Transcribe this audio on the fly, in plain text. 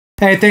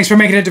Hey, thanks for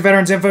making it to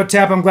Veterans Info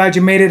Tap. I'm glad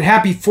you made it.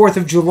 Happy 4th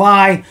of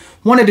July.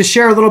 Wanted to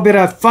share a little bit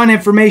of fun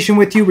information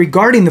with you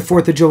regarding the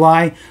 4th of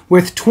July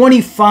with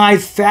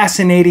 25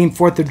 fascinating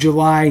 4th of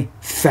July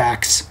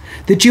facts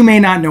that you may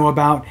not know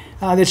about.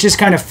 That's just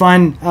kind of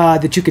fun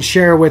that you could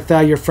share with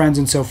your friends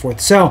and so forth.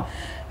 So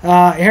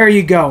here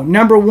you go.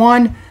 Number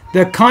one,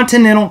 the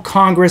Continental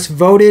Congress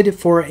voted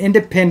for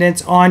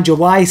independence on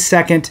July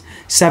 2nd,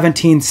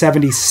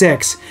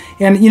 1776.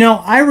 And, you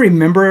know, I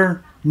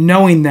remember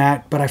knowing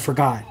that, but I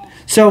forgot.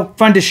 So,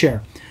 fun to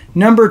share.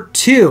 Number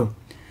two,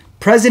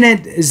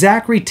 President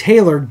Zachary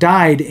Taylor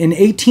died in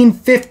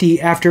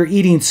 1850 after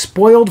eating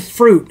spoiled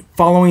fruit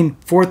following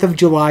 4th of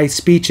July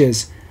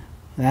speeches.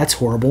 That's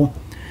horrible.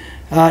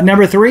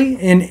 Number three,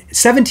 in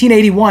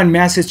 1781,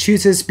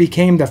 Massachusetts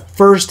became the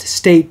first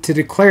state to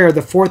declare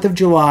the 4th of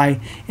July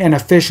an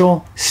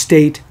official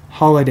state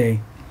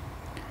holiday.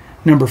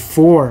 Number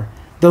four,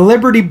 the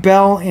Liberty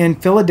Bell in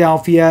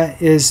Philadelphia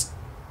is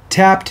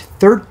tapped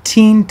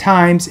 13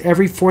 times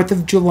every 4th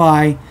of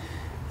July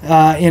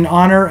in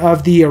honor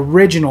of the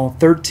original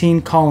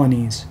 13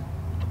 colonies.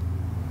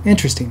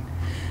 Interesting.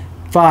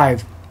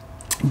 5.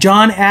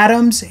 John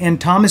Adams and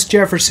Thomas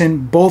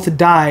Jefferson both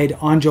died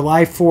on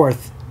July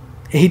 4th,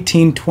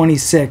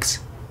 1826.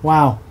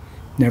 Wow,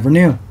 never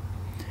knew.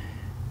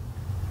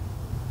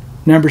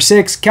 Number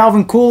 6.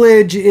 Calvin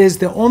Coolidge is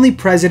the only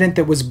president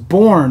that was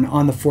born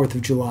on the 4th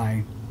of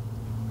July.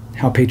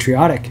 How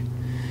patriotic.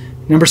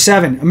 Number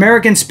 7,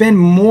 Americans spend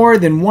more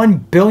than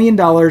 $1 billion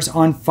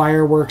on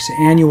fireworks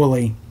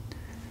annually.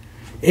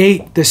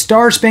 8, the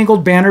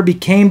Star-Spangled Banner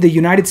became the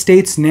United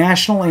States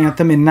national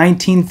anthem in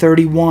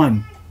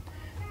 1931.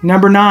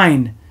 Number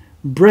 9,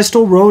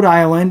 Bristol, Rhode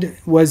Island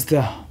was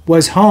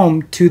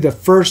home to the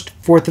first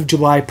 4th of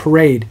July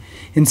parade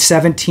in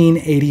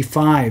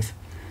 1785.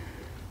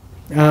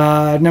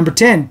 Number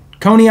 10,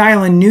 Coney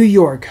Island, New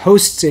York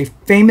hosts a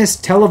famous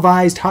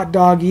televised hot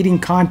dog eating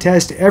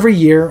contest every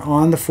year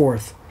on the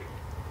 4th.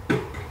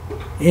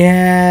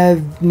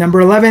 And number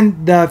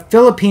 11, the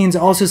Philippines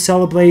also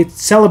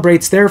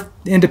celebrates their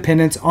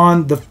independence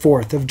on the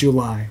 4th of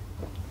July.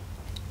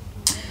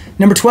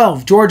 Number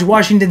 12, George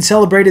Washington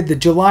celebrated the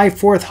July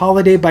 4th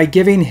holiday by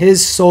giving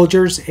his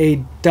soldiers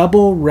a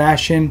double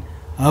ration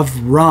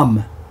of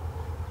rum.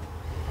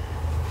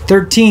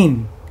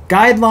 13,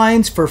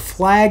 guidelines for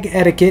flag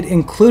etiquette,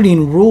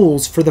 including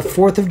rules for the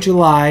 4th of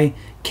July,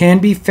 can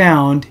be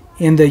found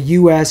in the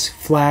U.S.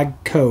 Flag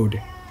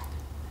Code.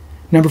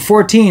 Number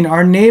 14,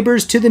 our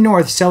neighbors to the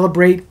north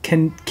celebrate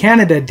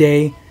Canada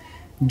Day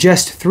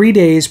just 3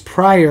 days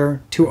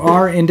prior to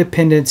our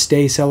Independence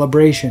Day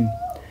celebration.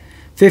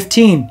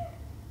 15,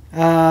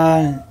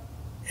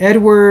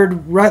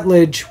 Edward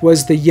Rutledge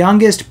was the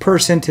youngest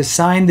person to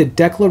sign the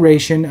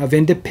Declaration of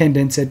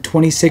Independence at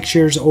 26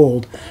 years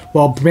old,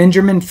 while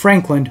Benjamin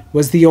Franklin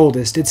was the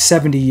oldest at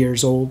 70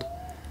 years old.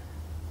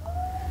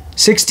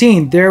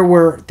 16,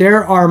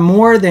 there are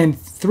more than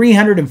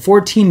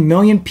 314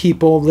 million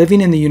people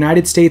living in the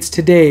United States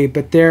today,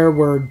 but there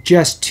were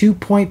just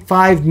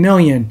 2.5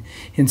 million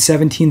in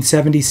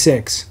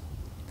 1776.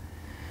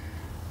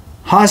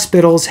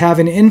 Hospitals have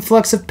an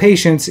influx of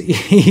patients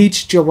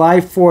each July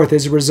 4th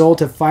as a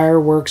result of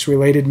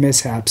fireworks-related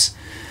mishaps.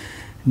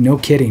 No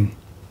kidding.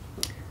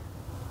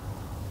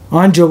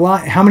 On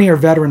July, how many are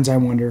veterans, I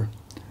wonder?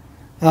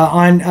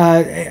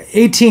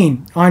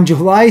 18, on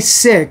July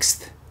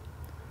 6th,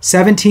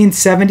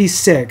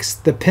 1776,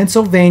 the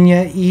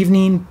Pennsylvania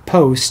Evening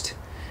Post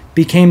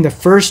became the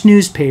first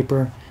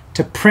newspaper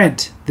to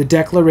print the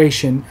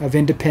Declaration of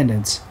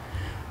Independence.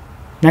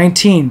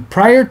 19.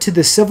 Prior to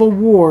the Civil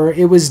War,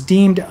 it was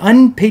deemed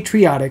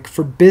unpatriotic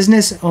for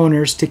business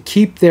owners to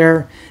keep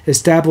their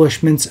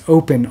establishments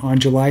open on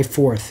July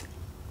 4th.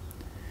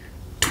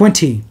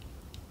 20.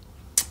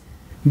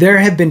 There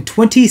have been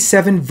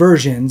 27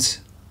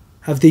 versions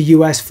of the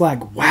U.S.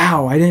 flag.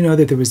 Wow, I didn't know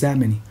that there was that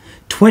many.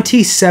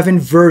 27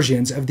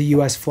 versions of the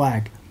U.S.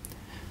 flag.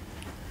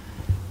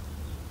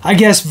 I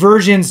guess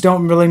versions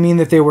don't really mean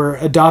that they were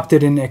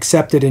adopted and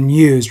accepted and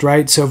used,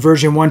 right? So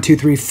version 1, 2,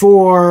 3,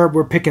 4,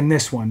 we're picking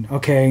this one,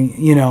 okay?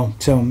 You know,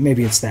 so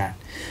maybe it's that.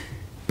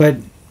 But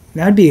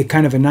that'd be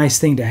kind of a nice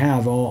thing to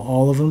have,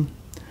 all of them.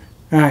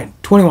 All right,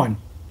 21.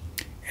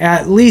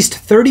 At least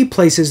 30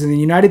 places in the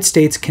United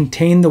States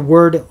contain the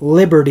word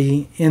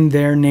liberty in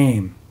their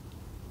name.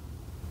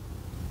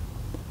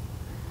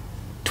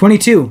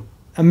 22.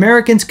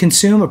 Americans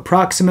consume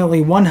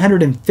approximately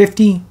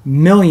 150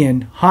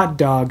 million hot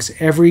dogs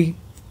every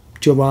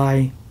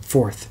July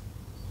 4th.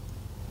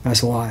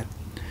 That's a lot.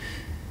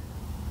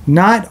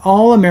 Not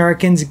all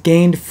Americans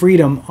gained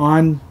freedom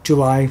on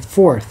July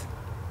 4th.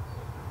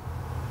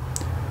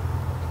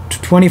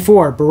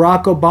 24.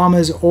 Barack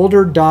Obama's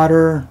older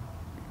daughter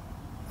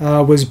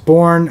was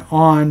born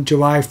on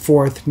July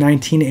 4th,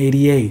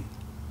 1988.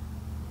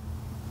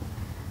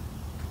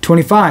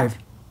 25.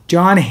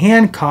 John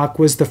Hancock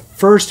was the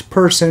first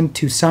person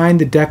to sign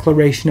the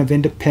Declaration of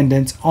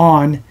Independence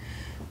on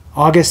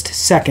August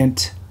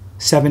 2nd,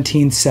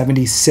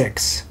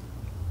 1776.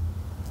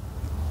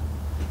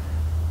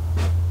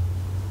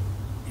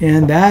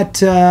 And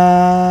that,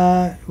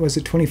 was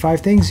it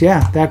 25 things?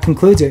 Yeah, that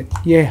concludes it.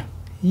 Yeah.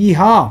 Yeehaw.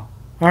 All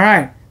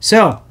right.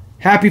 So,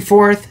 happy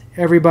 4th,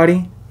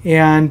 everybody.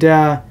 And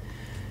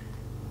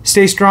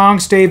stay strong,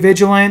 stay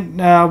vigilant,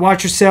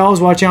 watch yourselves,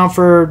 watch out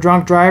for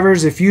drunk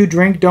drivers. If you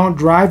drink, don't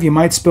drive. You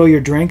might spill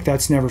your drink.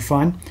 That's never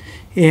fun.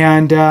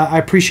 And I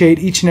appreciate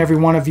each and every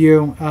one of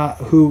you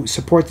who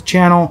support the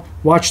channel,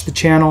 watch the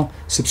channel,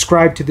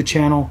 subscribe to the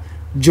channel,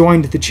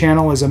 joined the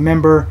channel as a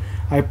member.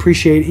 I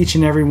appreciate each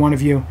and every one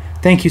of you.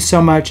 Thank you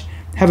so much.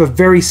 Have a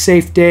very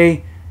safe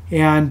day.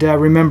 And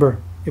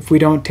remember, if we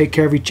don't take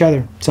care of each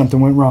other,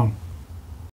 something went wrong.